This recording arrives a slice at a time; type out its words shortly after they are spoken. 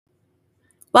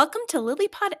Welcome to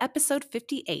LilyPod episode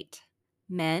 58.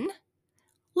 Men,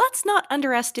 let's not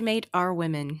underestimate our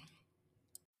women.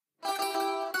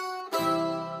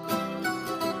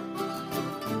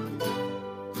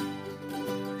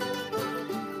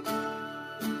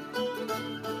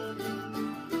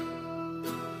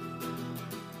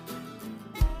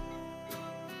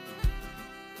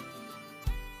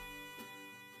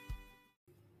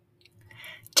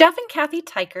 Jeff and Kathy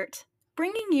Teichert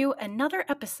bringing you another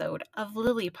episode of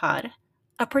LilyPod,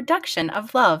 a production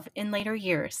of Love in Later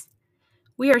Years.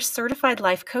 We are certified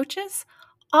life coaches,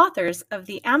 authors of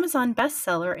the Amazon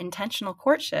bestseller Intentional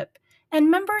Courtship, and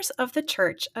members of the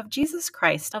Church of Jesus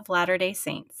Christ of Latter-day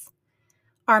Saints.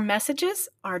 Our messages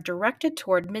are directed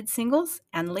toward mid-singles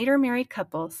and later married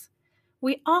couples.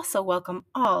 We also welcome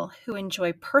all who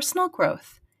enjoy personal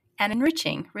growth and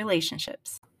enriching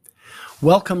relationships.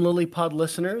 Welcome, LilyPod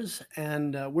listeners,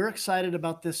 and we're excited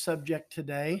about this subject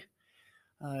today.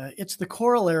 It's the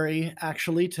corollary,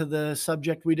 actually, to the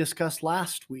subject we discussed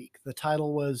last week. The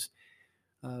title was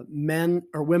Men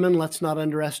or Women, Let's Not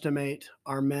Underestimate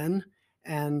Our Men.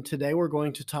 And today we're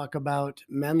going to talk about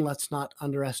Men, Let's Not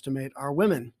Underestimate Our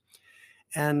Women.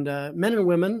 And men and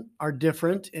women are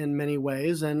different in many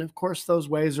ways. And of course, those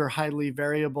ways are highly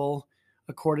variable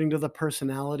according to the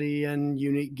personality and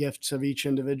unique gifts of each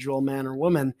individual man or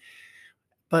woman.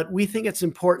 But we think it's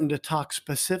important to talk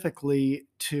specifically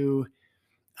to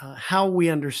how we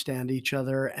understand each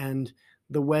other and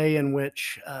the way in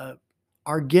which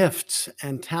our gifts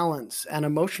and talents and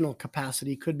emotional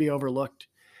capacity could be overlooked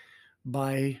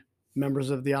by members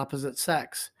of the opposite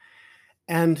sex.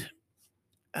 And,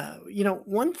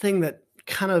 one thing that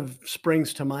kind of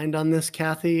springs to mind on this,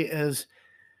 Kathy, is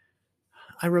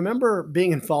I remember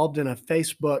being involved in a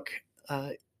Facebook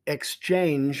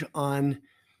exchange on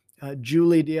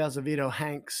Julie Diaz-Avido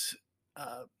Hanks'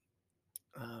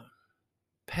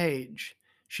 page.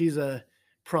 She's a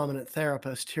prominent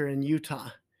therapist here in Utah.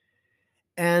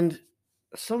 And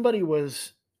somebody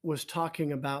was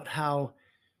talking about how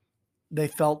they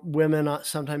felt women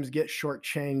sometimes get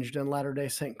shortchanged in Latter-day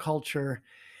Saint culture.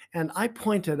 And I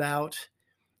pointed out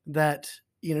that,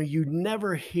 you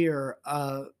never hear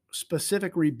a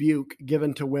specific rebuke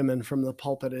given to women from the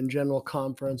pulpit in general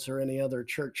conference or any other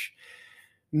church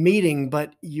meeting,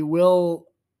 but you will,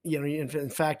 in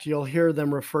fact, you'll hear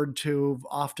them referred to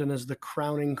often as the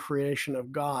crowning creation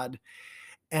of God.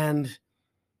 But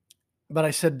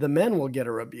I said the men will get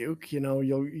a rebuke.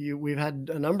 We've had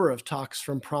a number of talks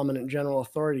from prominent general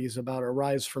authorities about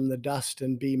arise from the dust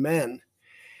and be men.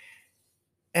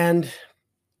 And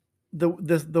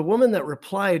the woman that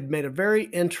replied made a very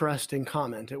interesting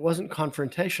comment. It wasn't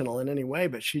confrontational in any way,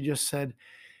 but she just said,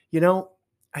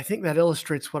 I think that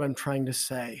illustrates what I'm trying to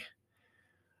say.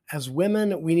 As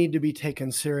women, we need to be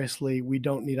taken seriously. We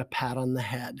don't need a pat on the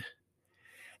head.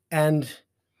 And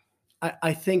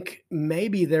I think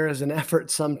maybe there is an effort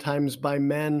sometimes by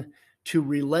men to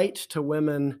relate to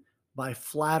women by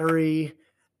flattery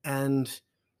and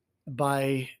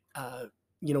by,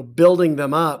 building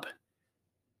them up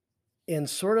in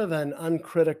sort of an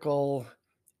uncritical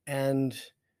and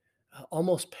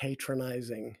almost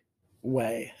patronizing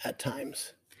way at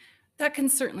times. That can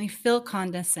certainly feel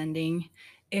condescending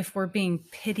if we're being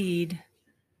pitied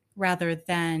rather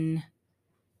than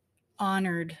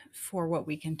honored for what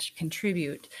we can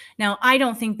contribute. Now, I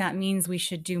don't think that means we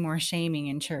should do more shaming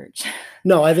in church.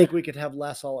 No, I think we could have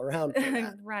less all around for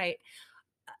that. Right.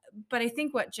 But I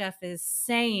think what Jeff is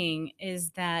saying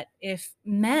is that if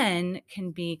men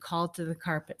can be called to the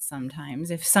carpet sometimes,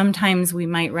 if sometimes we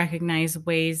might recognize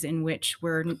ways in which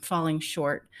we're falling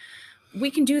short,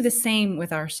 we can do the same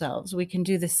with ourselves. We can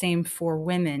do the same for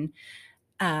women,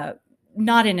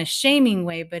 not in a shaming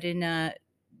way, but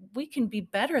we can be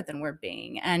better than we're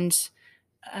being. And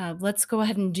let's go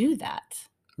ahead and do that.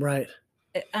 Right.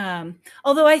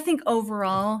 Although I think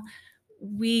overall,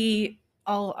 we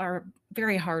all are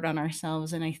very hard on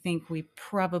ourselves, and I think we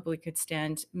probably could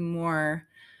stand more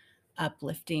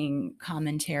uplifting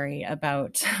commentary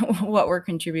about what we're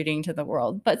contributing to the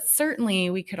world. But certainly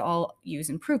we could all use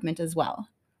improvement as well.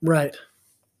 Right.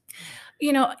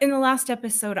 In the last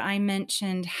episode, I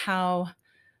mentioned how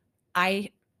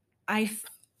I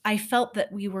felt that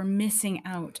we were missing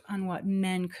out on what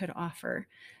men could offer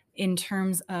in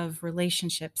terms of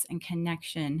relationships and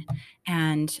connection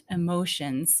and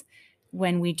emotions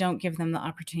when we don't give them the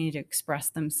opportunity to express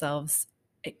themselves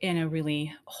in a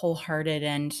really wholehearted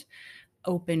and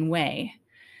open way.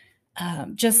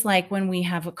 Just like when we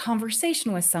have a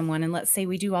conversation with someone and let's say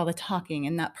we do all the talking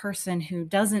and that person who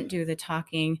doesn't do the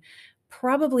talking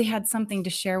probably had something to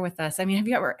share with us. I mean, have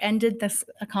you ever ended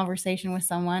a conversation with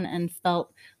someone and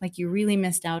felt like you really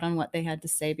missed out on what they had to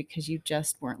say because you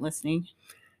just weren't listening?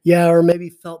 Yeah, or maybe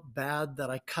felt bad that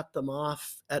I cut them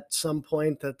off at some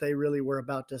point, that they really were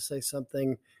about to say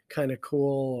something kind of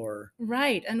cool or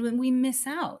Right. And when we miss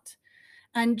out,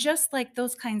 and just like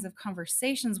those kinds of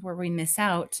conversations where we miss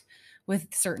out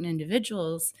with certain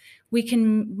individuals, we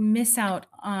can miss out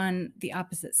on the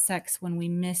opposite sex when we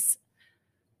misunderstand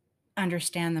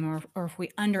them, or if we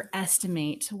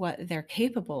underestimate what they're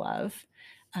capable of.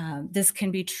 This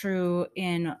can be true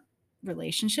in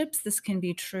relationships. This can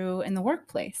be true in the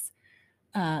workplace.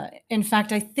 In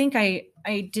fact, I think I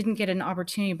didn't get an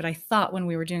opportunity, but I thought when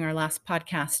we were doing our last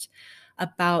podcast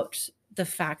about the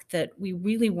fact that we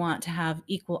really want to have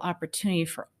equal opportunity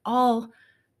for all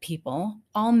people,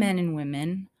 all men and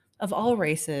women of all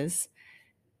races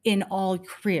in all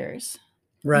careers.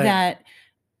 right. That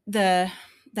the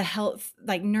health,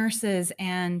 like nurses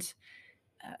and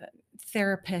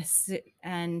therapists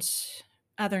and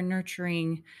other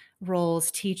nurturing roles,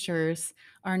 teachers,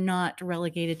 are not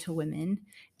relegated to women,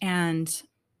 and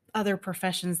other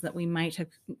professions that we might have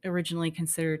originally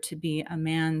considered to be a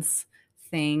man's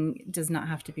thing does not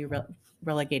have to be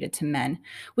relegated to men.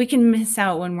 We can miss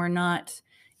out when we're not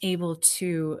able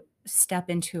to step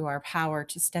into our power,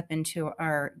 to step into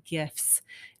our gifts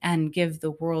and give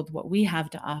the world what we have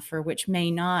to offer, which may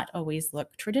not always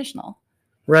look traditional.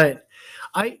 Right.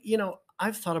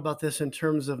 I've thought about this in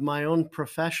terms of my own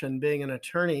profession, being an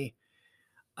attorney.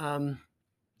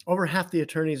 Over half the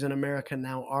attorneys in America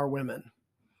now are women.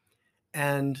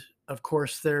 And of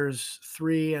course, there's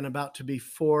 3 and about to be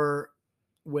 4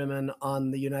 women on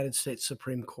the United States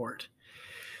Supreme Court.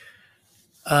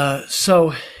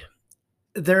 So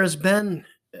there has been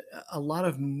a lot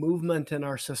of movement in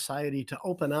our society to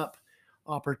open up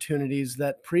opportunities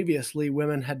that previously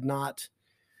women had not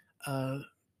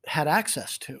had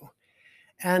access to.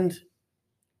 And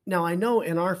now I know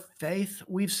in our faith,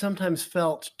 we've sometimes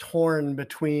felt torn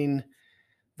between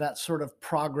that sort of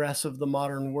progress of the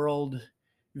modern world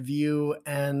view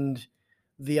and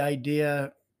the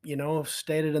idea,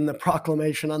 stated in the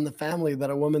Proclamation on the Family, that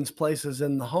a woman's place is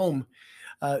in the home.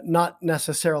 Not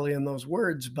necessarily in those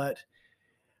words, but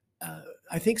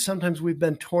I think sometimes we've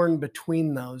been torn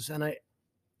between those. And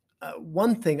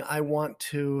one thing I want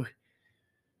to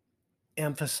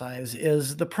emphasize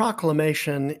is the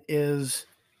Proclamation is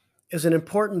an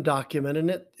important document,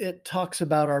 and it talks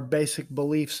about our basic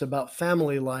beliefs about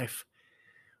family life.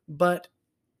 But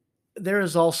there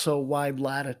is also wide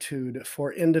latitude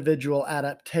for individual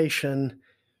adaptation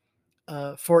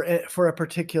for a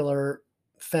particular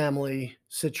family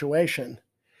situation.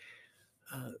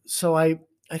 So I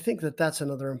think that that's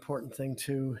another important thing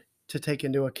to take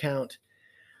into account.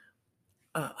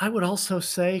 I would also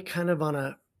say, kind of on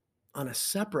a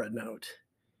separate note,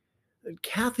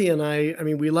 Kathy and I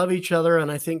mean, we love each other,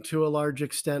 and I think to a large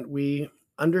extent we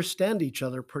understand each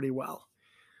other pretty well.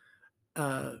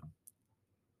 Uh,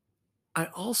 I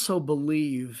also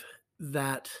believe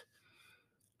that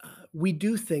we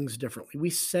do things differently.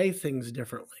 We say things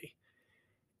differently.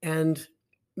 And,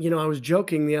 I was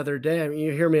joking the other day. I mean,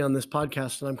 you hear me on this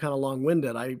podcast and I'm kind of long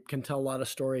winded. I can tell a lot of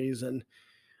stories and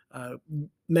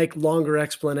make longer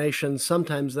explanations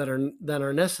sometimes than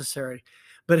are necessary.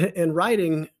 But in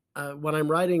writing, when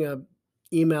I'm writing a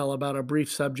email about a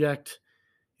brief subject,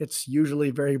 it's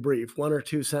usually very brief, 1 or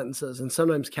 2 sentences. And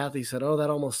sometimes Kathy said, "Oh, that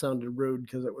almost sounded rude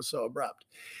because it was so abrupt."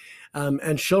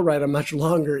 And she'll write a much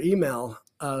longer email,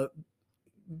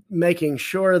 making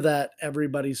sure that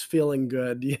everybody's feeling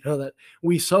good, that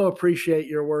we so appreciate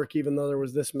your work, even though there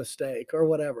was this mistake or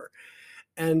whatever.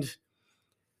 And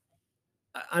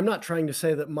I'm not trying to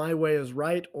say that my way is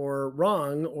right or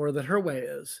wrong or that her way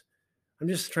is. I'm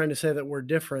just trying to say that we're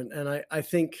different. And I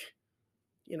think,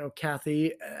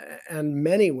 Kathy and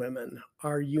many women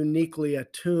are uniquely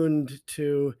attuned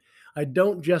to, I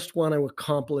don't just want to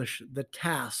accomplish the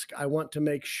task. I want to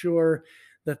make sure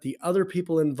that the other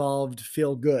people involved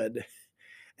feel good.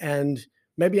 And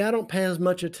maybe I don't pay as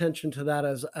much attention to that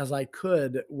as I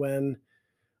could when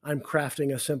I'm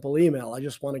crafting a simple email. I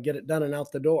just want to get it done and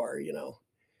out the door,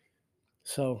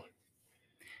 So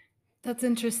That's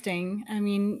interesting. I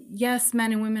mean, yes,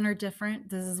 men and women are different.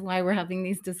 This is why we're having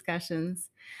these discussions.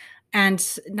 And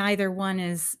neither one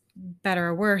is better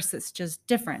or worse. It's just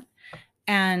different.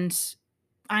 And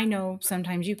I know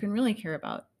sometimes you can really care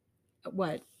about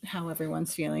how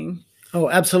everyone's feeling. Oh,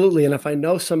 absolutely. And if I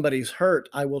know somebody's hurt,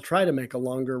 I will try to make a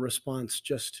longer response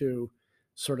just to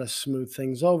sort of smooth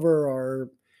things over or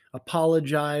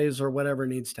apologize or whatever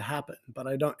needs to happen. But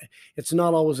it's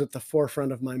not always at the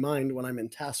forefront of my mind when I'm in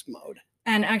task mode.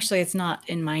 And actually, it's not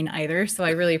in mine either. So I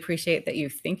really appreciate that you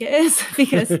think it is,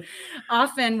 because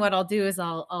often what I'll do is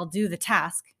I'll do the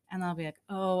task and I'll be like,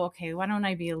 oh, okay, why don't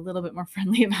I be a little bit more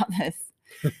friendly about this?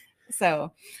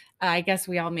 So I guess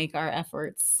we all make our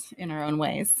efforts in our own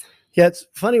ways. Yeah, it's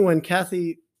funny when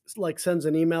Kathy like sends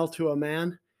an email to a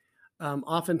man.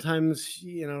 Oftentimes,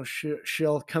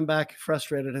 she'll come back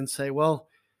frustrated and say, "Well,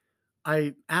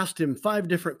 I asked him 5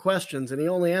 different questions and he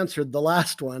only answered the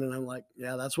last one." And I'm like,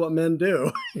 "Yeah, that's what men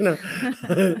do."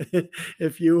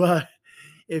 If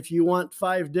you want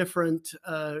 5 different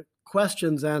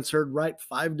questions answered, write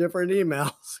 5 different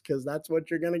emails because that's what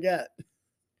you're going to get.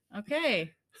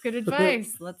 Okay, good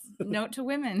advice. Let's note to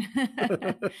women.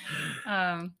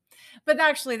 But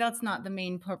actually, that's not the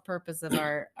main purpose of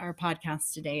our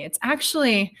podcast today. It's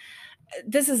actually,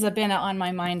 this has been on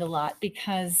my mind a lot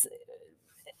because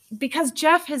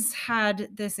Jeff has had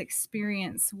this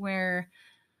experience where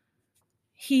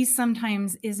he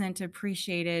sometimes isn't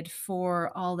appreciated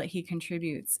for all that he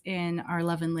contributes in our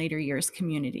Love in Later Years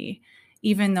community,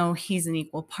 even though he's an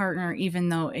equal partner, even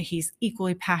though he's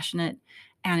equally passionate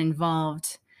and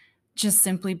involved, just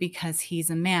simply because he's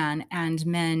a man, and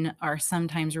men are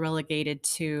sometimes relegated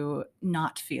to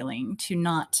not feeling, to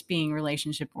not being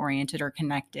relationship oriented or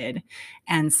connected.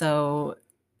 And so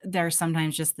there's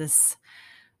sometimes just this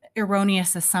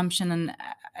erroneous assumption, and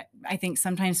I think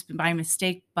sometimes by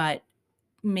mistake, but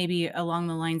maybe along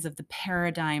the lines of the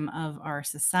paradigm of our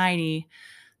society,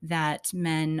 that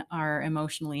men are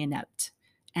emotionally inept,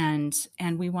 and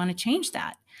we want to change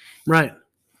that. Right.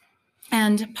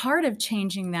 And part of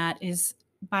changing that is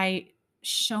by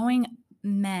showing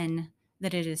men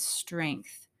that it is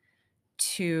strength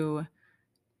to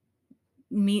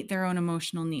meet their own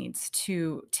emotional needs,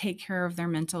 to take care of their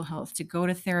mental health, to go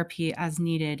to therapy as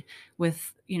needed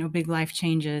with, big life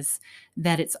changes,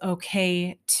 that it's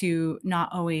okay to not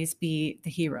always be the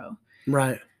hero.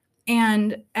 Right.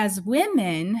 And as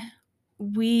women,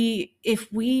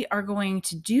 if we are going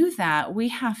to do that, we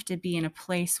have to be in a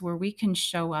place where we can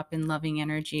show up in loving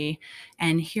energy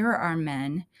and hear our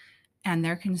men and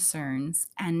their concerns,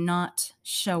 and not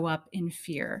show up in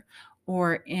fear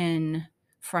or in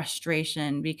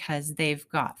frustration because they've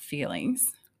got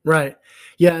feelings. Right.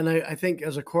 Yeah. And I think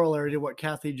as a corollary to what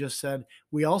Kathy just said,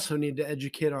 we also need to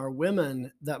educate our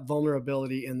women that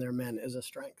vulnerability in their men is a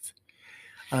strength.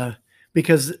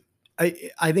 Because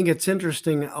I think it's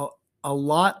interesting. A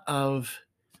lot of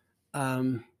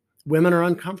women are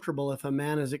uncomfortable if a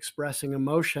man is expressing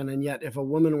emotion. And yet if a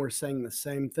woman were saying the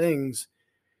same things,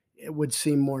 it would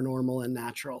seem more normal and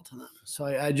natural to them. So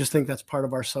I just think that's part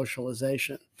of our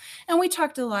socialization. And we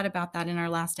talked a lot about that in our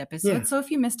last episode. Yeah. So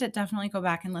if you missed it, definitely go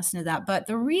back and listen to that. But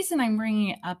the reason I'm bringing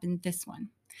it up in this one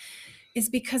is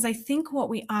because I think what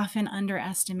we often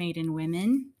underestimate in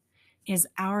women is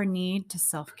our need to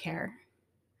self-care.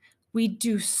 We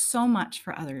do so much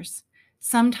for others,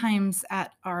 sometimes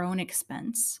at our own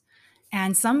expense.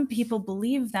 And some people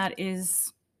believe that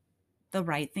is the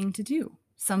right thing to do.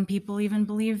 Some people even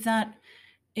believe that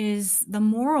is the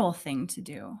moral thing to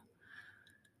do.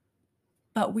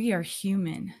 But we are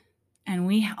human, and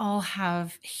we all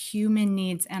have human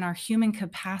needs, and our human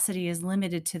capacity is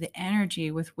limited to the energy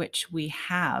with which we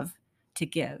have to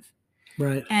give.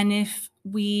 Right. And if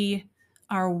we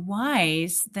are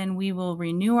wise, then we will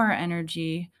renew our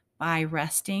energy by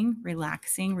resting,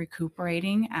 relaxing,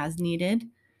 recuperating as needed.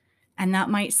 And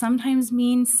that might sometimes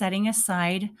mean setting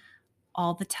aside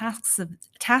all the tasks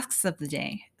of the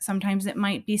day. Sometimes it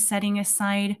might be setting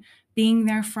aside being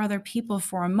there for other people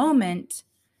for a moment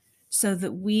so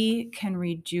that we can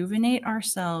rejuvenate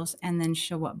ourselves and then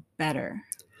show up better.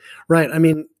 Right. I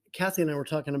mean, Kathy and I were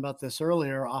talking about this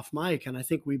earlier off mic, and I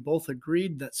think we both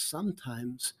agreed that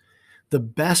sometimes the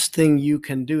best thing you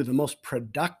can do, the most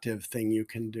productive thing you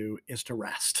can do, is to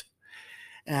rest.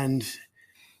 And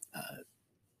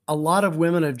a lot of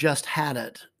women have just had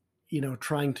it,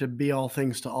 trying to be all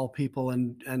things to all people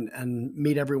and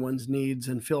meet everyone's needs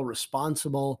and feel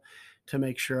responsible to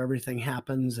make sure everything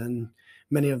happens. And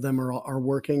many of them are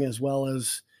working as well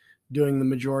as doing the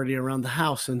majority around the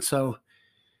house. And so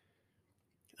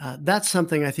that's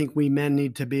something I think we men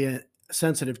need to be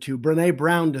sensitive to. Brene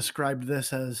Brown described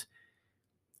this as,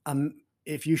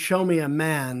 if you show me a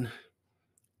man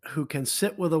who can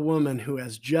sit with a woman who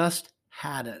has just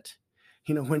had it,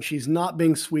 when she's not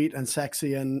being sweet and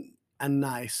sexy and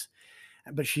nice,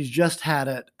 but she's just had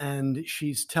it, and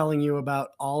she's telling you about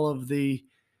all of the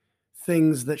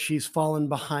things that she's fallen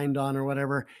behind on or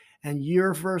whatever, and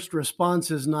your first response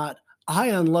is not, "I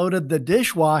unloaded the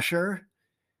dishwasher,"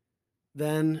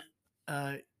 then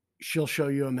she'll show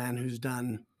you a man who's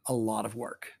done a lot of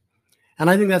work. And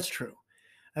I think that's true.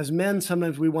 As men,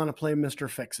 sometimes we want to play Mr.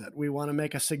 Fix-It. We want to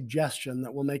make a suggestion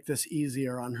that will make this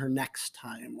easier on her next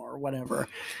time or whatever.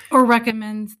 Or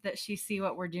recommend that she see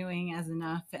what we're doing as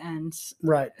enough. And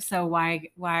Right. so why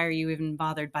are you even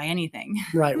bothered by anything?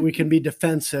 Right. We can be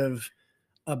defensive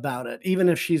about it, even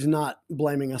if she's not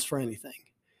blaming us for anything.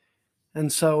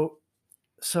 And so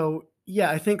yeah,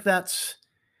 I think that's,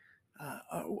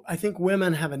 I think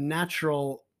women have a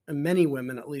natural, many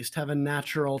women at least, have a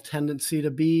natural tendency to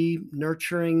be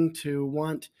nurturing, to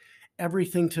want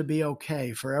everything to be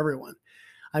okay for everyone.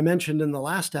 I mentioned in the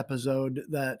last episode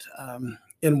that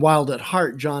in Wild at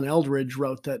Heart, John Eldredge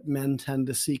wrote that men tend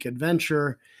to seek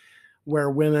adventure,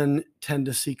 where women tend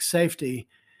to seek safety.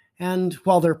 And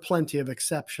while there are plenty of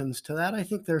exceptions to that, I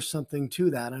think there's something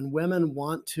to that. And women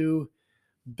want to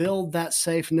build that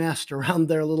safe nest around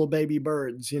their little baby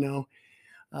birds,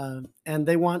 and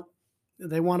they want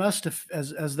us to,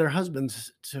 as their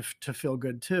husbands, to feel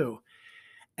good too.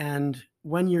 And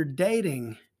when you're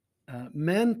dating,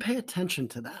 men, pay attention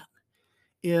to that.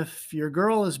 If your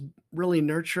girl is really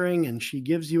nurturing and she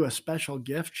gives you a special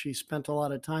gift she spent a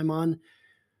lot of time on,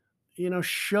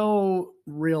 show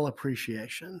real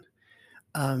appreciation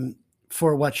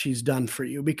for what she's done for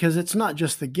you, because it's not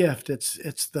just the gift,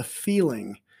 it's the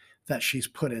feeling that she's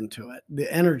put into it, the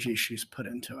energy she's put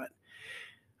into it.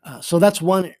 So that's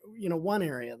one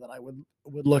area that I would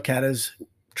look at, is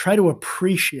try to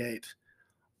appreciate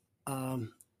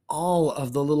all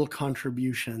of the little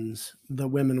contributions the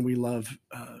women we love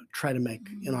try to make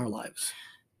in our lives.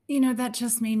 That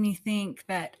just made me think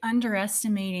that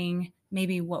underestimating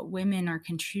maybe what women are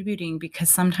contributing, because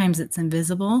sometimes it's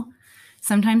invisible.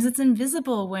 Sometimes it's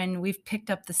invisible when we've picked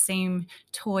up the same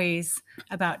toys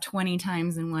about 20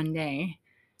 times in one day.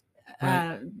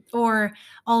 Right. Or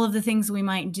all of the things we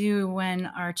might do when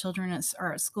our children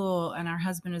are at school and our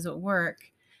husband is at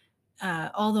work.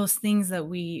 All those things that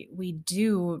we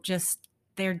do,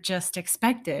 they're just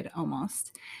expected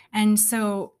almost. And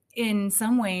so in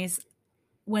some ways,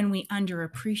 when we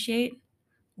underappreciate,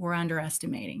 we're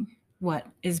underestimating what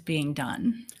is being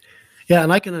done. Yeah,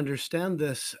 and I can understand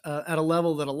this at a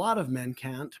level that a lot of men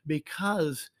can't,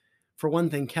 because, for one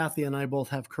thing, Kathy and I both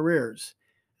have careers.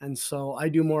 And so I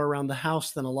do more around the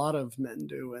house than a lot of men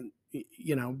do. And,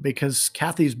 because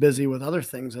Kathy's busy with other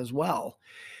things as well.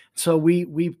 So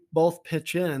we both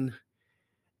pitch in,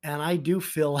 and I do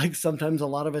feel like sometimes a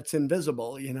lot of it's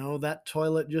invisible. That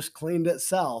toilet just cleaned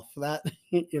itself. That,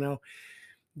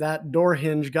 that door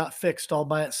hinge got fixed all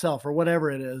by itself, or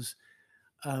whatever it is.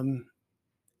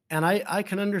 And I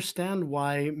can understand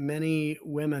why many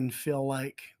women feel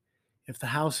like if the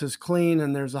house is clean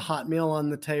and there's a hot meal on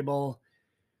the table,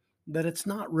 that it's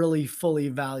not really fully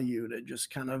valued. It just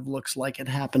kind of looks like it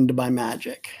happened by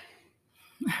magic.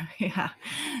 Yeah,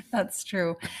 that's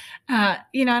true. And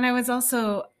I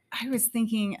was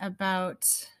thinking about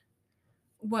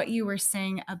what you were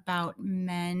saying about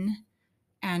men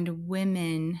and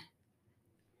women,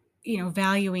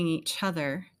 valuing each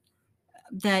other,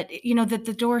 that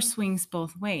the door swings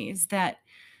both ways, that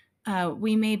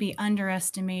we may be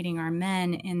underestimating our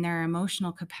men in their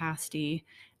emotional capacity,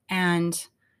 and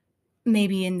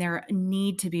maybe in their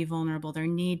need to be vulnerable, their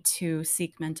need to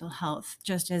seek mental health,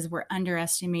 just as we're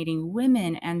underestimating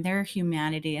women and their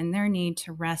humanity and their need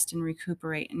to rest and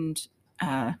recuperate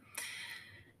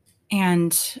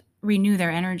and renew their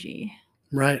energy.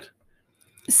 Right.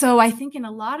 So I think in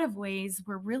a lot of ways,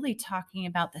 we're really talking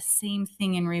about the same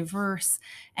thing in reverse,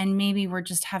 and maybe we're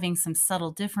just having some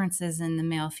subtle differences in the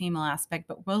male-female aspect,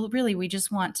 but we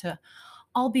just want to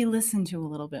all be listened to a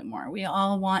little bit more. We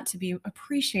all want to be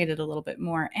appreciated a little bit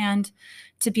more, and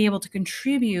to be able to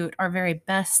contribute our very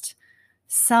best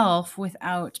self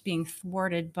without being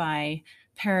thwarted by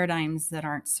paradigms that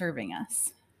aren't serving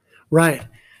us. Right.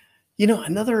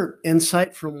 Another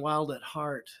insight from Wild at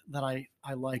Heart that I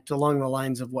liked, along the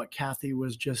lines of what Kathy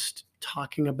was just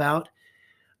talking about.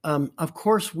 Of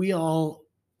course, we all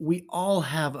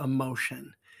have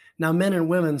emotion. Now, men and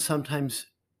women sometimes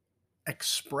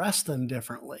express them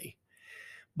differently,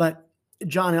 but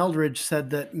John Eldredge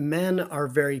said that men are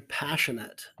very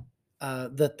passionate,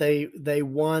 that they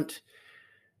want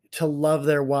to love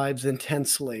their wives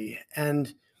intensely,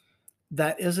 and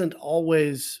that isn't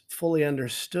always fully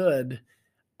understood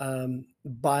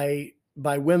by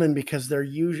women, because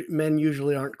men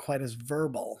usually aren't quite as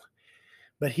verbal.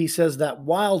 But he says that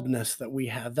wildness that we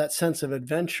have, that sense of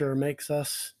adventure, makes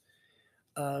us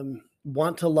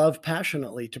want to love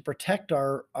passionately, to protect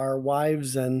our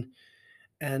wives and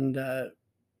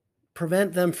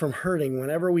prevent them from hurting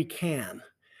whenever we can.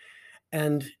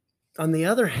 And on the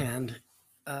other hand,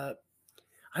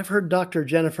 I've heard Dr.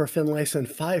 Jennifer Finlayson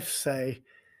Fife say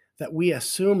that we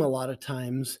assume a lot of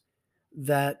times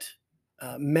that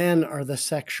men are the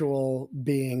sexual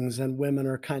beings and women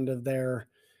are kind of there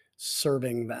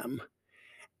serving them.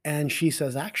 And she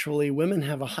says, actually, women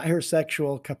have a higher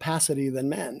sexual capacity than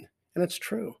men. And it's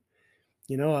true.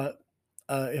 You know,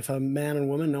 if a man and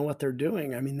woman know what they're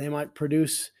doing, I mean, they might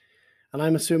produce, and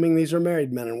I'm assuming these are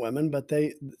married men and women, but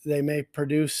they may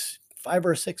produce 5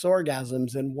 or 6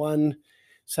 orgasms in one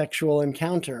sexual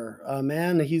encounter. A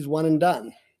man, he's one and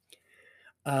done.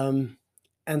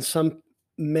 And some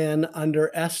men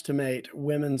underestimate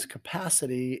women's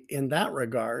capacity in that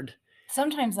regard.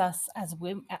 Sometimes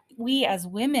we as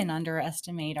women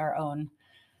underestimate our own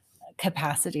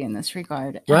capacity in this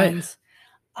regard. Right. And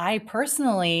I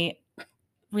personally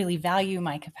really value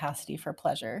my capacity for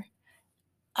pleasure.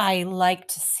 I like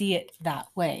to see it that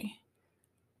way.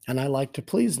 And I like to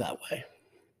please that way.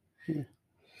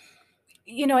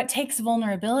 You know, it takes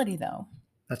vulnerability, though.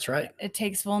 That's right. It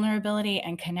takes vulnerability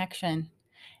and connection,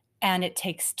 and it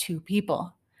takes 2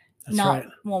 people. That's right.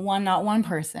 Not one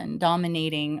person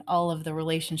dominating all of the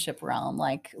relationship realm,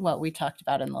 like what we talked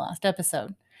about in the last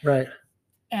episode. Right.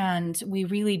 And we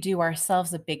really do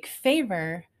ourselves a big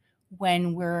favor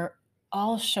when we're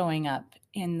all showing up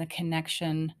in the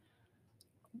connection,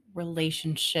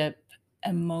 relationship,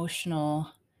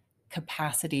 emotional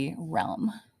capacity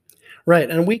realm. Right.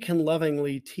 And we can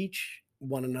lovingly teach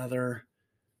one another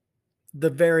the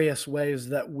various ways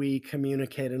that we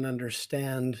communicate and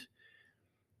understand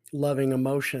loving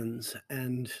emotions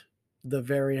and the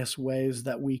various ways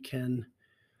that we can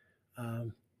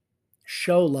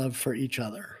show love for each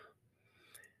other.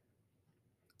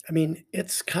 I mean,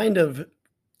 it's kind of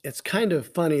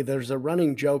funny. There's a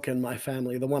running joke in my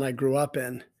family, the one I grew up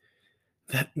in,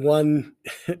 that one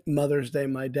Mother's Day,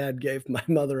 my dad gave my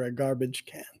mother a garbage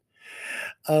can.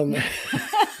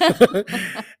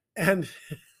 And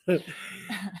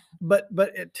but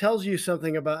it tells you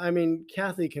something about, I mean,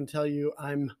 Kathy can tell you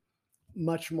I'm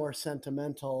much more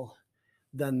sentimental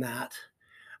than that.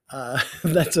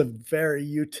 That's a very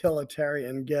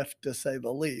utilitarian gift, to say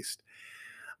the least.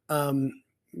 You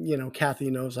know, Kathy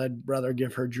knows I'd rather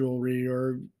give her jewelry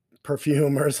or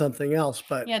perfume or something else,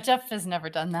 but yeah, Jeff has never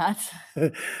done that.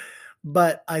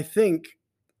 But I think,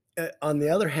 on the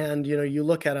other hand, you know, you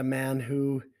look at a man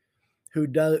who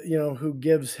does, you know, who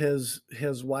gives his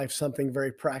wife something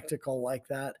very practical like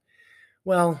that.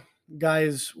 Well,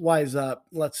 guys, wise up.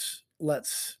 Let's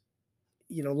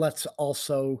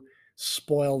also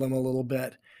spoil them a little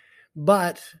bit.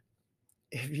 But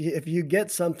if you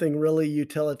get something really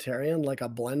utilitarian, like a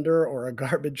blender or a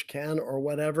garbage can or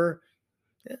whatever,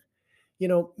 you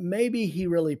know, maybe he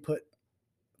really put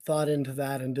thought into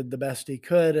that and did the best he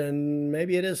could, and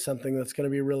maybe it is something that's going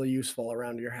to be really useful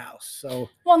around your house. So,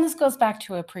 well, and this goes back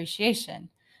to appreciation.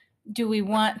 Do we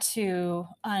want to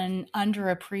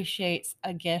underappreciate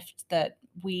a gift that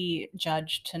we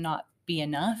judge to not be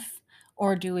enough,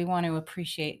 or do we want to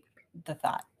appreciate the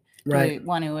thought? Do we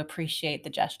want to appreciate the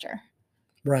gesture?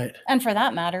 Right. And for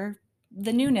that matter,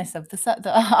 the newness of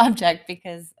the object,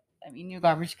 because I mean, new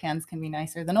garbage cans can be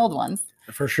nicer than old ones.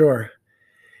 For sure.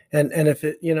 And if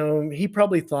it, you know, he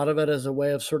probably thought of it as a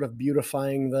way of sort of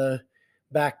beautifying the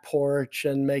back porch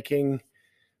and making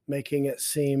it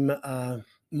seem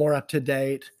more up to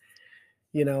date.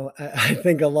 You know, I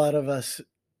think a lot of us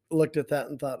looked at that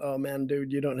and thought, oh man,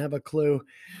 dude, you don't have a clue.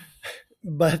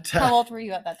 But how old were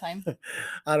you at that time?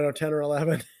 I don't know, 10 or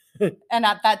 11. And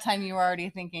at that time you were already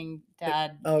thinking,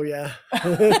 Dad. Oh yeah.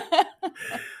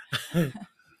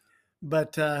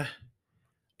 But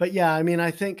yeah, I mean,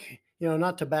 I think, you know,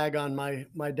 not to bag on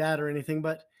my dad or anything,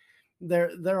 but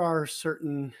there are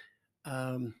certain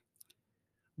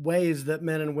ways that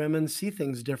men and women see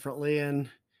things differently, and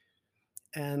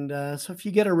so if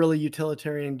you get a really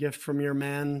utilitarian gift from your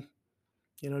man,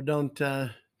 you know, don't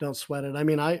sweat it. I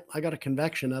mean, I got a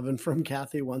convection oven from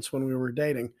Kathy once when we were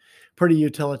dating. Pretty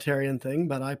utilitarian thing,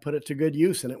 but I put it to good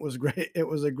use, and it was great. It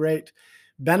was a great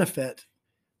benefit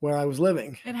where I was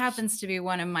living. It happens to be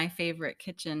one of my favorite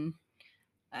kitchen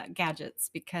gadgets,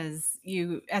 because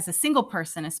you, as a single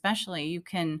person especially, you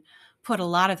can put a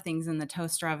lot of things in the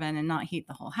toaster oven and not heat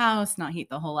the whole house, not heat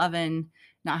the whole oven,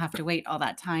 not have to wait all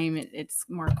that time. It's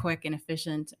more quick and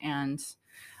efficient, and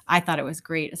I thought it was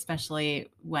great, especially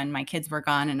when my kids were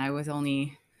gone and I was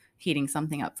only heating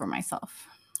something up for myself.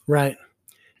 Right.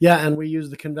 Yeah, and we use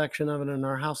the convection oven in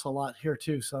our house a lot here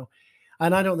too. So,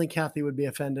 and I don't think Kathy would be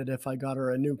offended if I got her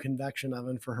a new convection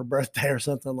oven for her birthday or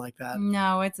something like that.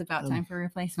 No, it's about time for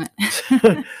replacement.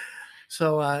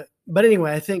 So, but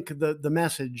anyway, I think the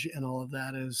message in all of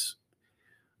that is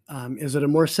it a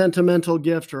more sentimental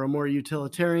gift or a more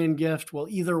utilitarian gift? Well,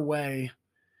 either way,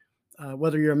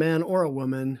 whether you're a man or a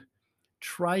woman,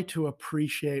 try to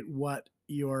appreciate what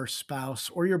your spouse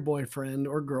or your boyfriend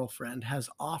or girlfriend has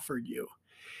offered you.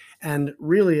 And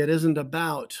really, it isn't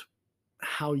about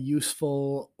how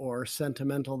useful or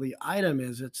sentimental the item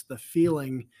is, it's the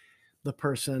feeling the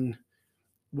person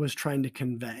was trying to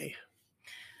convey.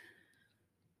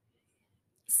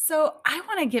 So I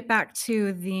want to get back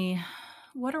to the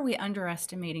what are we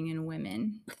underestimating in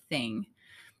women thing.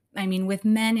 I mean, with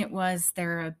men, it was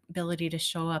their ability to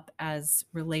show up as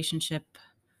relationship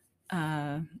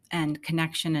and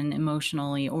connection and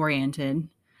emotionally oriented.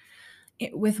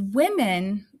 With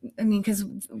women, I mean, because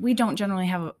we don't generally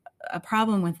have a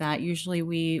problem with that. Usually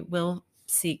we will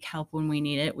seek help when we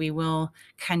need it. We will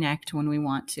connect when we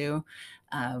want to.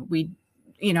 We,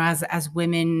 as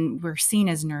women, we're seen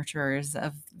as nurturers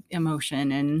of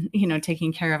emotion and,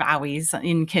 taking care of owies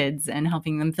in kids and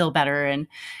helping them feel better. And,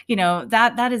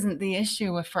 that isn't the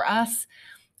issue for us.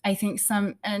 I think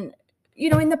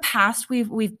in the past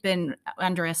we've been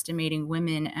underestimating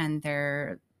women and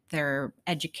their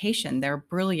education, their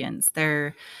brilliance,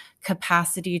 their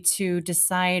capacity to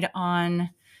decide on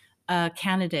a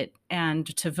candidate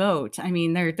and to vote. I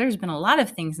mean, there's been a lot of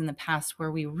things in the past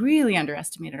where we really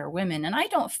underestimated our women, and I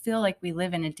don't feel like we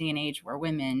live in a day and age where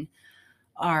women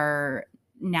are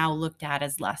now looked at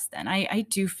as less than. I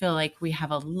do feel like we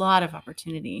have a lot of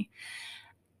opportunity.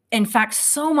 In fact,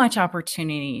 so much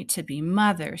opportunity to be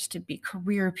mothers, to be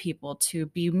career people, to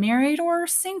be married or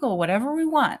single, whatever we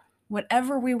want.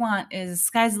 Whatever we want is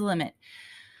sky's the limit.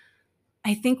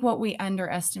 I think what we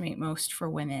underestimate most for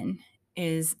women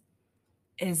is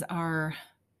our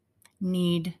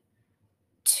need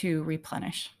to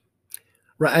replenish.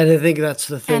 Right. And I think that's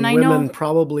the thing And women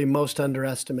probably most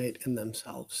underestimate in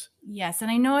themselves. Yes. And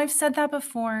I know I've said that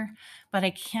before, but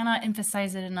I cannot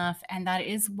emphasize it enough. And that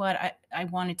is what I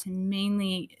wanted to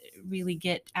mainly really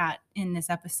get at in this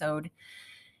episode,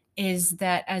 is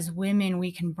that as women,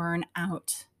 we can burn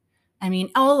out. I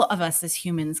mean, all of us as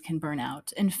humans can burn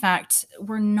out. In fact,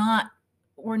 we're not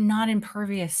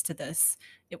impervious to this.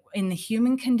 In the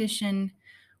human condition,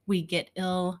 we get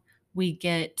ill, we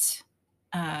get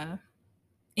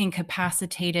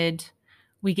incapacitated,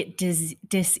 we get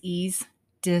dis-ease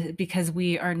because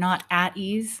we are not at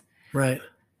ease. Right.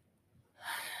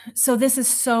 So this is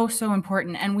so, so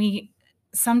important. And we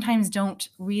sometimes don't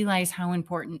realize how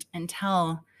important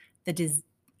until the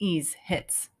dis-ease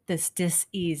hits. This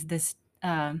dis-ease, this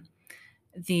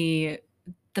the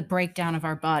breakdown of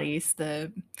our bodies,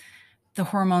 the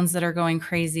hormones that are going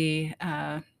crazy.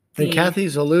 And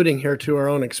Kathy's alluding here to her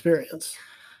own experience.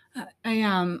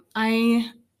 I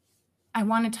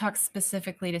want to talk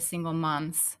specifically to single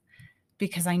moms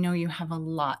because I know you have a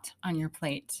lot on your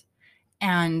plate,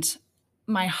 and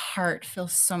my heart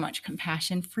feels so much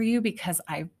compassion for you because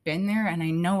I've been there and I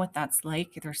know what that's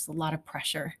like. There's a lot of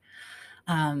pressure.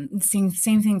 Same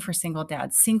thing for single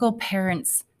dads. Single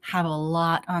parents have a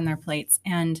lot on their plates,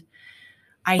 and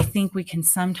I think we can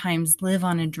sometimes live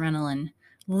on adrenaline,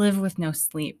 live with no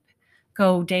sleep,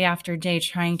 go day after day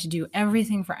trying to do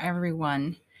everything for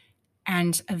everyone,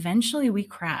 and eventually we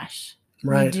crash.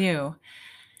 Right. We do.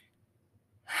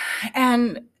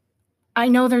 And I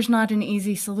know there's not an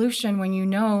easy solution when you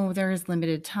know there is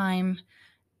limited time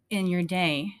in your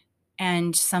day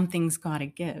and something's got to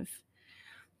give.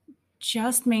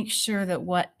 Just make sure that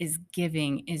what is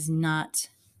giving is not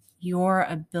your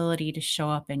ability to show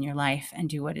up in your life and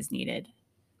do what is needed.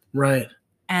 Right.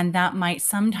 And that might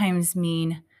sometimes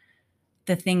mean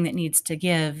the thing that needs to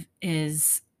give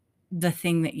is the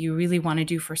thing that you really want to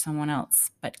do for someone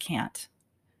else but can't.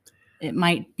 It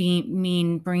might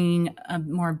mean bringing a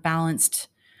more balanced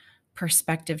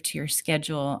perspective to your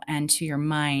schedule and to your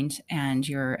mind and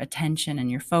your attention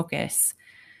and your focus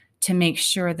to make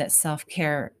sure that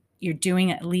self-care, you're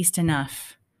doing at least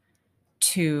enough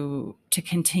to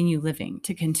continue living,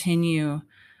 to continue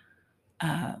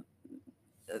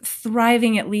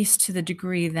thriving, at least to the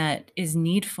degree that is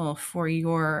needful for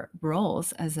your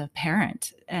roles as a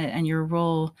parent and your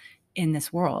role in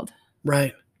this world.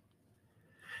 Right.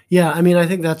 Yeah, I mean, I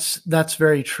think that's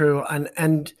very true.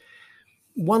 And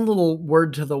one little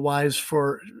word to the wise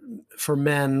for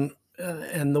men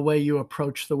and the way you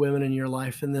approach the women in your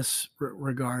life in this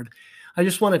regard. I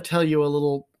just want to tell you a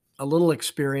little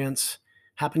experience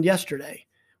happened yesterday,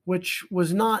 which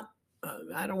was not.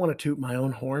 I don't want to toot my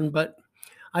own horn, but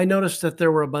I noticed that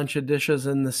there were a bunch of dishes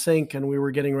in the sink, and we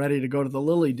were getting ready to go to the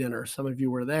Lily dinner. Some of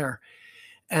you were there,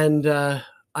 and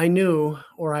I knew,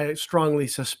 or I strongly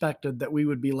suspected, that we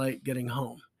would be late getting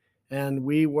home. And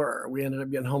we were. We ended up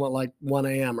getting home at like 1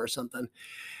 a.m. or something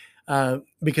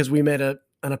because we made an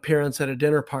appearance at a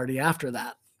dinner party after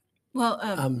that.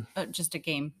 Um, Just a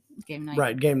game night.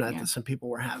 right, game night Yeah. that some people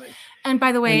were having. And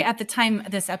by the way, And- at the time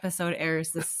this episode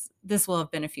airs, this will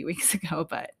have been a few weeks ago,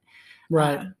 but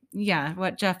Right. yeah,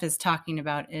 what Jeff is talking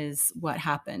about is what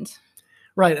happened.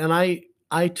 Right. And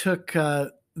I took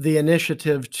the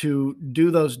initiative to do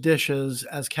those dishes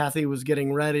as Kathy was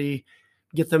getting ready,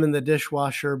 get them in the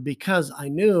dishwasher, because I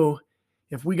knew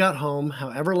if we got home,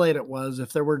 however late it was,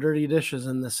 if there were dirty dishes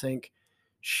in the sink,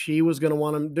 she was going to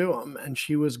want to do them, and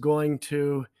she was going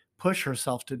to push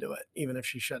herself to do it, even if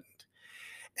she shouldn't.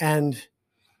 And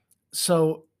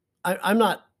so I'm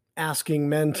not asking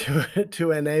men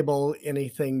to enable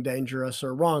anything dangerous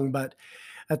or wrong, but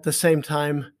at the same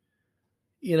time,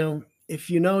 if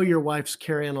you know your wife's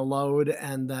carrying a load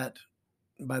and that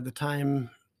by the time,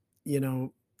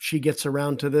 she gets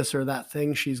around to this or that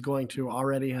thing, she's going to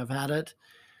already have had it,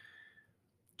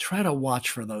 try to watch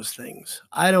for those things.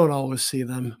 I don't always see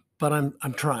them, but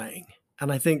I'm trying.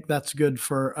 And I think that's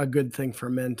a good thing for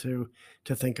men to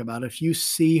think about. If you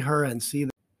see her and see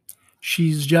that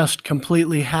she's just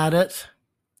completely had it,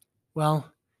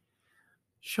 well,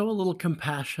 show a little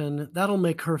compassion. That'll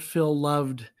make her feel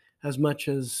loved as much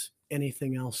as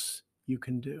anything else you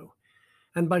can do.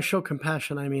 And by show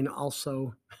compassion, I mean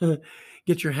also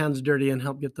get your hands dirty and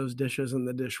help get those dishes in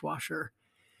the dishwasher.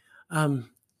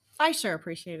 I sure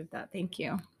appreciated that. Thank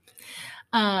you.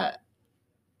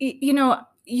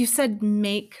 You said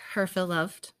make her feel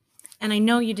loved. And I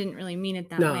know you didn't really mean it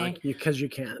that way. No, because you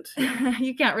can't.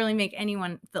 You can't really make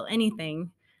anyone feel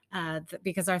anything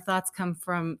because our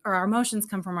emotions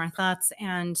come from our thoughts,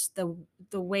 and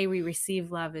the way we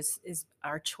receive love is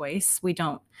our choice. We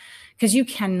don't, because you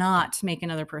cannot make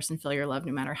another person feel your love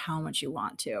no matter how much you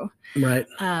want to. Right.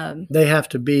 They have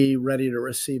to be ready to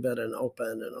receive it and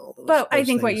open and all those. But I think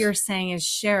things. what you're saying is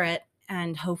share it,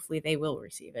 and hopefully they will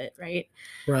receive it, right?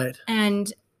 Right.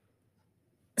 And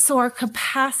so our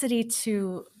capacity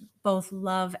to both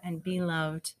love and be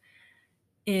loved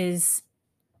is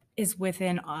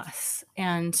within us.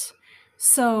 And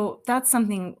so that's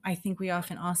something I think we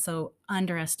often also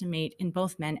underestimate in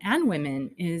both men and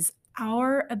women, is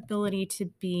our ability to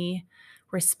be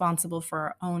responsible for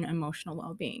our own emotional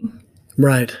well-being.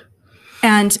 Right.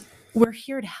 And we're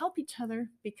here to help each other,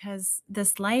 because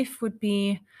this life would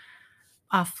be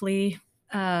awfully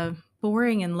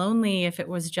boring and lonely if it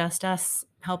was just us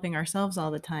helping ourselves all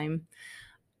the time.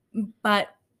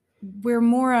 But we're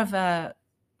more of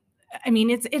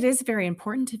it is very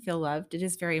important to feel loved. It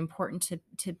is very important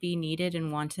to be needed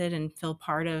and wanted and feel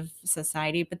part of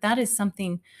society. But that is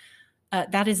something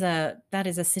that is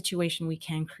a situation we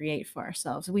can create for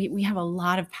ourselves. We have a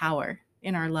lot of power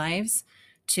in our lives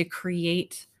to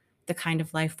create the kind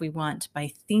of life we want by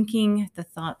thinking the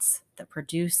thoughts that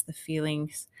produce the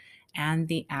feelings and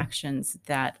the actions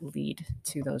that lead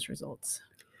to those results.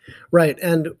 Right.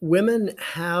 And women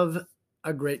have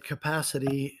a great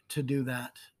capacity to do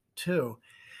that too.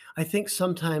 I think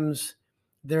sometimes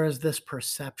there is this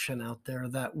perception out there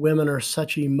that women are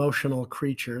such emotional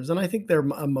creatures, and I think their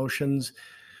emotions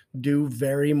do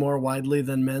vary more widely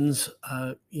than men's,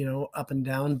 up and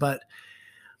down. But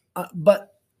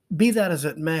be that as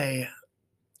it may,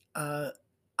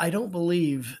 I don't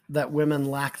believe that women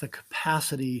lack the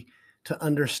capacity to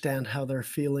understand how they're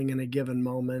feeling in a given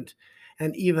moment,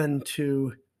 and even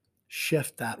to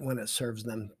shift that when it serves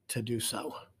them to do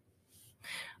so.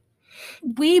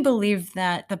 We believe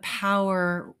that the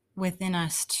power within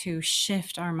us to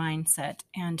shift our mindset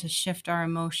and to shift our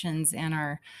emotions and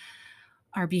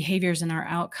our behaviors and our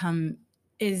outcome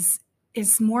is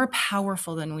more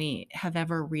powerful than we have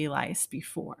ever realized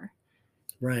before.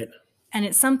 Right. And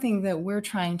it's something that we're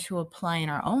trying to apply in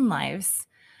our own lives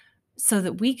so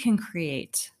that we can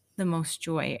create the most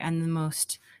joy and the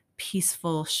most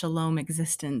peaceful shalom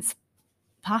existence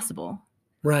possible.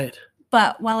 Right.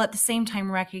 But while at the same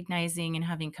time recognizing and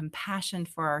having compassion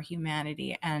for our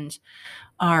humanity and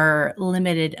our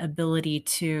limited ability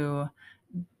to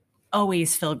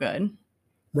always feel good.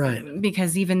 Right.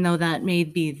 Because even though that may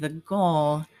be the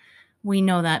goal, we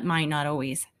know that might not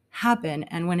always happen.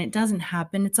 And when it doesn't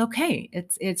happen, it's okay.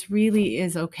 It's really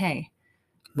is okay.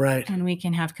 Right. And we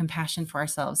can have compassion for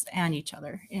ourselves and each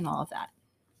other in all of that.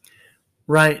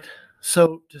 Right.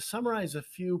 So to summarize a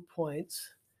few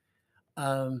points,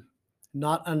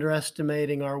 not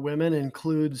underestimating our women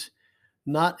includes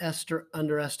not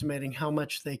underestimating how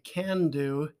much they can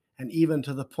do, and even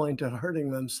to the point of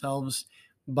hurting themselves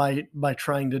by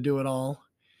trying to do it all.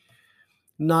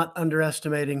 Not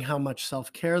underestimating how much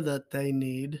self-care that they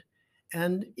need,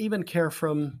 and even care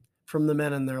from the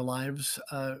men in their lives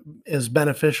is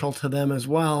beneficial to them as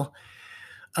well.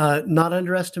 Not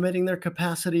underestimating their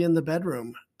capacity in the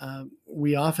bedroom.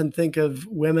 We often think of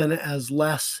women as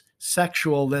less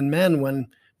sexual than men when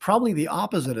probably the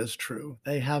opposite is true.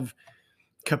 They have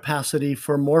capacity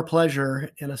for more pleasure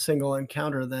in a single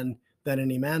encounter than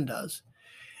any man does.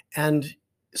 And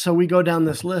so we go down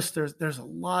this list. There's a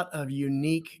lot of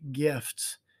unique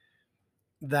gifts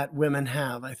that women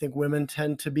have. I think women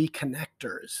tend to be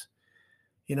connectors.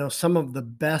 You know, some of the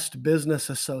best business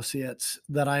associates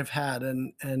that I've had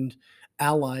and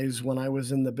allies when I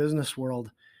was in the business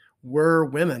world were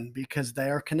women, because they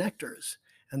are connectors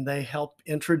and they help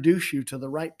introduce you to the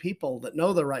right people that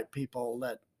know the right people,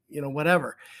 that, you know,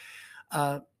 whatever.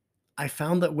 I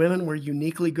found that women were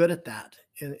uniquely good at that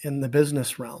in the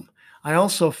business realm. I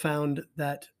also found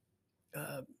that,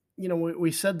 you know,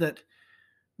 we said that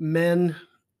men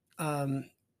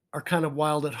are kind of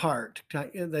wild at heart.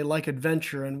 They like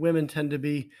adventure, and women tend to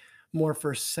be more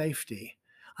for safety.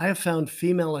 I have found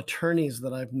female attorneys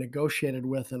that I've negotiated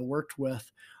with and worked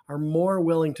with are more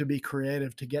willing to be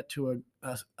creative to get to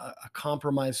a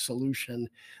compromise solution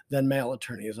than male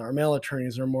attorneys are. Male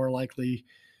attorneys are more likely,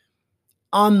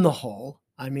 on the whole,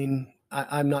 I mean,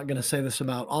 I'm not going to say this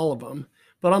about all of them,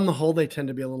 but on the whole, they tend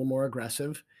to be a little more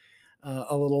aggressive,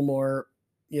 a little more,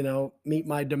 you know, meet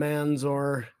my demands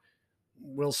or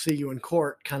we'll see you in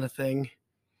court kind of thing.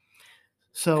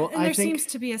 So And there seems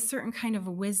to be a certain kind of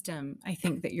wisdom, I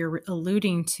think, that you're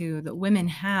alluding to, that women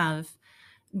have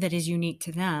that is unique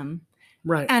to them.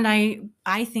 right. And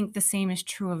I think the same is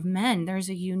true of men. There's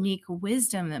a unique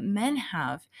wisdom that men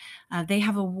have. They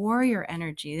have a warrior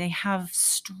energy. They have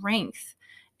strength,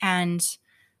 and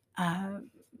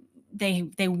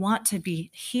they want to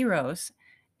be heroes.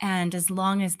 And as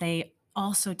long as they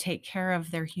also take care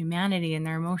of their humanity and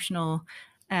their emotional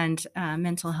and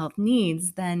mental health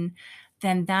needs, then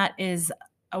that is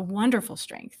a wonderful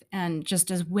strength. And just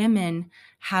as women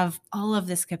have all of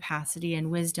this capacity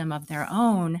and wisdom of their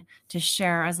own to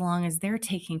share, as long as they're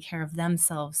taking care of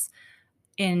themselves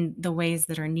in the ways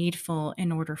that are needful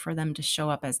in order for them to show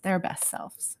up as their best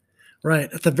selves.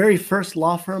 Right. At the very first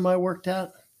law firm I worked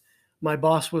at, my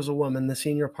boss was a woman. The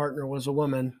senior partner was a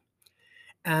woman.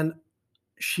 And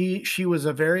she was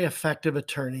a very effective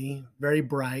attorney, very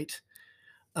bright,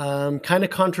 kind of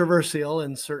controversial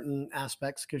in certain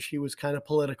aspects because she was kind of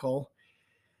political.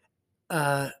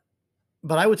 But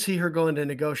I would see her go into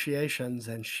negotiations,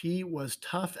 and she was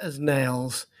tough as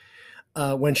nails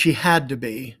when she had to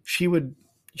be. She would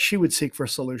seek for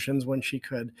solutions when she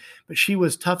could, but she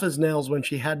was tough as nails when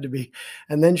she had to be.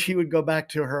 And then she would go back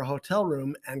to her hotel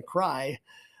room and cry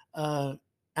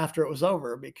after it was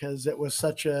over, because it was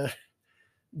such a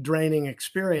draining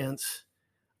experience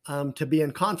to be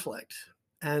in conflict.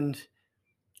 And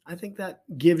I think that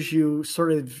gives you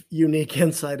sort of unique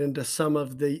insight into some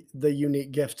of the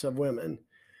unique gifts of women.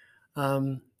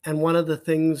 And one of the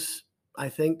things I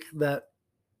think that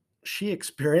she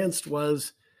experienced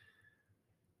was,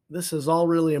 this is all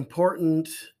really important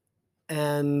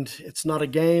and it's not a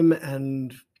game.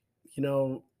 And, you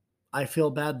know, I feel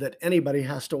bad that anybody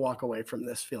has to walk away from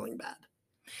this feeling bad.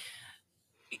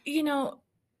 You know,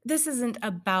 this isn't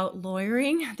about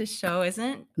lawyering. The show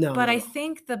isn't. No, but no. I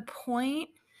think the point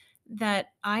that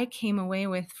I came away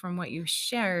with from what you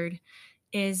shared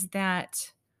is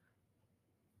that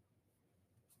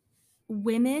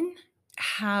women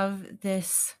have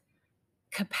this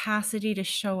capacity to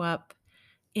show up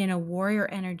in a warrior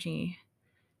energy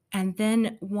and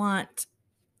then want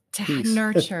to Peace.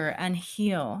 nurture and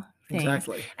heal things.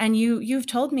 Exactly. And you've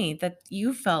told me that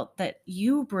you felt that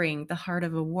you bring the heart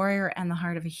of a warrior and the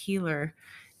heart of a healer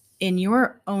in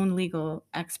your own legal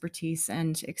expertise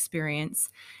and experience,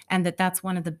 and that's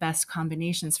one of the best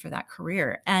combinations for that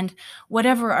career. And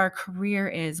whatever our career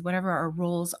is, whatever our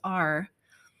roles are,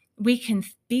 we can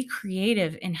be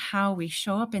creative in how we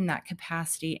show up in that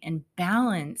capacity and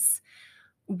balance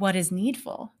what is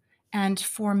needful. And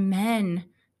for men,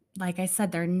 like I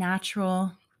said, they're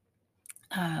natural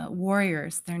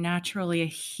warriors. They're naturally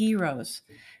heroes.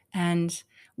 And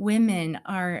women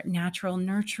are natural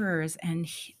nurturers and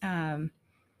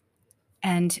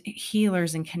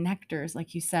healers and connectors,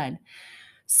 like you said.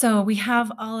 So we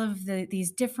have all of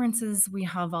these differences. We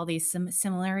have all these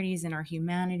similarities in our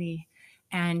humanity.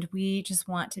 And we just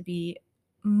want to be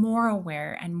more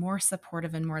aware and more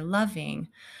supportive and more loving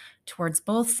towards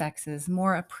both sexes,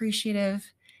 more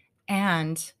appreciative,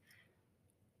 and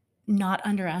not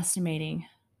underestimating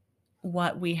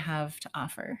what we have to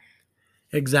offer.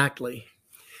 Exactly.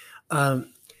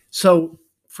 So,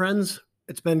 friends,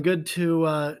 it's been good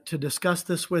to discuss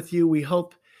this with you. We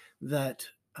hope that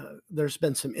there's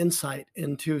been some insight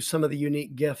into some of the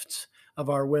unique gifts of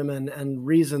our women and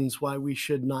reasons why we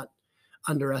should not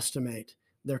underestimate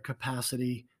their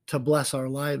capacity to bless our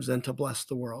lives and to bless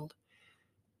the world.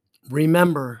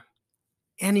 Remember,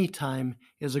 any time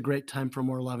is a great time for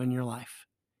more love in your life.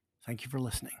 Thank you for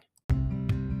listening.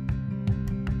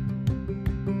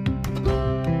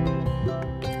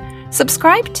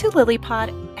 Subscribe to LilyPod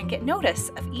and get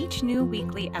notice of each new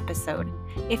weekly episode.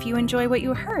 If you enjoy what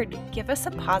you heard, give us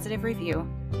a positive review.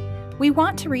 We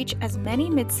want to reach as many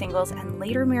mid-singles and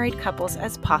later married couples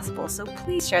as possible, so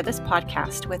please share this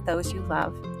podcast with those you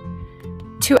love.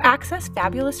 To access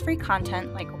fabulous free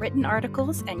content like written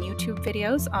articles and YouTube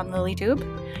videos on LilyTube,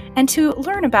 and to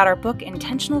learn about our book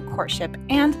Intentional Courtship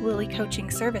and Lily Coaching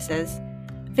Services,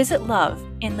 visit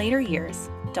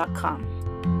loveinlateryears.com.